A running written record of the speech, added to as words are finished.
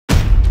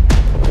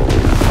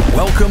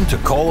Welcome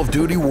to Call of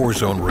Duty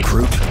Warzone,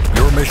 Recruit.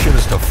 Your mission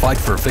is to fight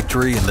for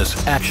victory in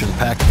this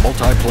action-packed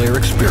multiplayer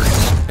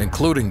experience,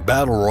 including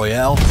Battle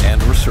Royale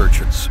and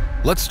Resurgence.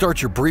 Let's start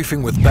your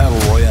briefing with Battle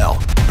Royale,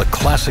 the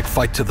classic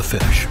fight to the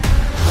finish.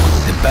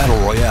 In Battle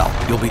Royale,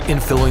 you'll be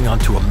infilling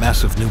onto a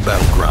massive new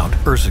battleground,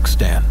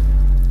 Urzikstan.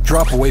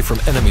 Drop away from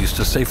enemies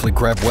to safely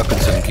grab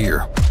weapons and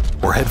gear,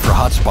 or head for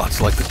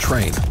hotspots like the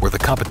train, where the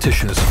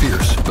competition is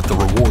fierce, but the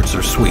rewards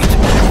are sweet.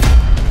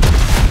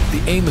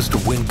 The aim is to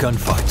win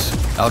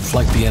gunfights,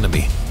 outflank the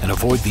enemy, and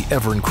avoid the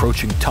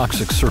ever-encroaching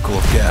toxic circle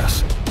of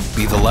gas.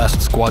 Be the last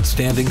squad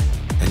standing,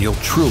 and you'll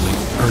truly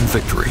earn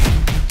victory.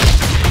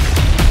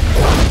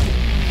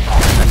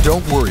 And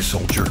don't worry,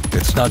 soldier,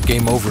 it's not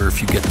game over if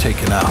you get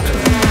taken out.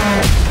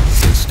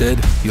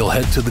 Instead, you'll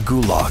head to the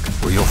Gulag,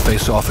 where you'll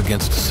face off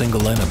against a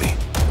single enemy.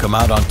 Come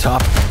out on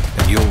top,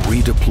 and you'll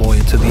redeploy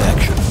into the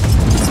action.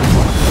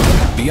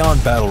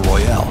 Beyond Battle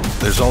Royale,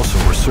 there's also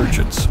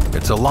Resurgence.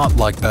 It's a lot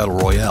like Battle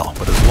Royale,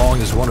 but as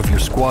long as one of your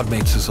squad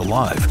mates is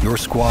alive, your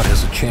squad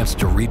has a chance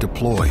to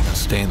redeploy and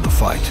stay in the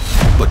fight.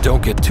 But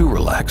don't get too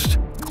relaxed,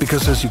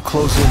 because as you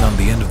close in on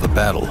the end of the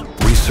battle,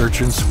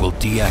 Resurgence will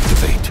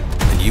deactivate,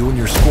 and you and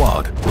your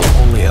squad will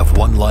only have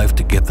one life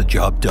to get the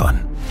job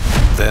done.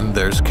 Then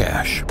there's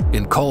cash.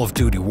 In Call of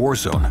Duty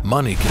Warzone,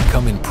 money can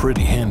come in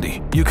pretty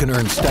handy. You can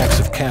earn stacks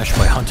of cash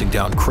by hunting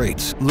down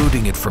crates,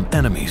 looting it from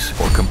enemies,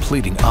 or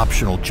completing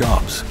optional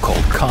jobs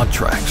called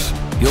contracts.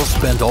 You'll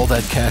spend all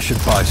that cash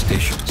at buy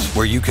stations,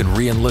 where you can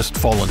re-enlist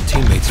fallen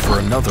teammates for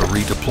another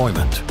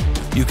redeployment.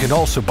 You can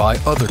also buy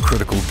other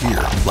critical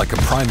gear, like a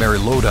primary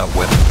loadout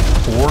weapon,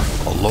 or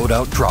a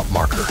loadout drop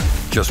marker.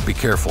 Just be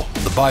careful,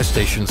 the buy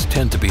stations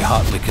tend to be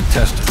hotly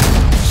contested.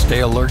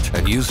 Stay alert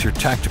and use your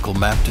tactical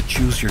map to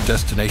choose your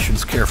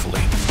destinations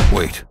carefully.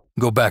 Wait,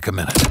 go back a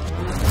minute.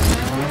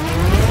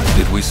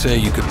 Did we say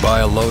you could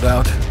buy a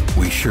loadout?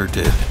 We sure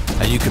did.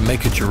 And you can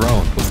make it your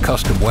own with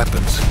custom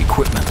weapons,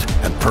 equipment,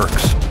 and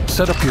perks.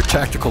 Set up your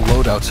tactical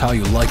loadouts how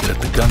you like it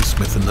at the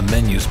gunsmith in the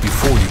menus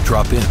before you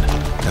drop in,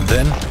 and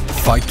then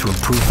fight to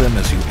improve them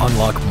as you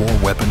unlock more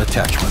weapon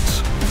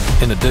attachments.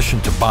 In addition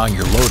to buying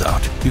your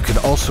loadout, you can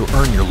also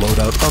earn your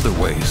loadout other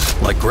ways,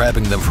 like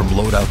grabbing them from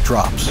loadout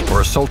drops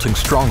or assaulting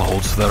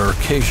strongholds that are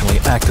occasionally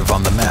active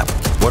on the map.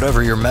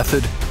 Whatever your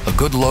method, a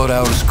good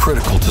loadout is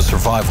critical to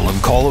survival in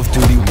Call of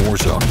Duty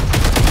Warzone.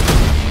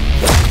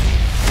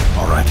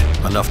 Alright,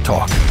 enough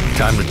talk.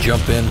 Time to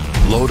jump in,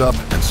 load up,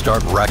 and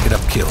start racking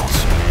up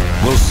kills.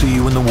 We'll see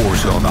you in the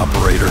Warzone,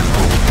 operator.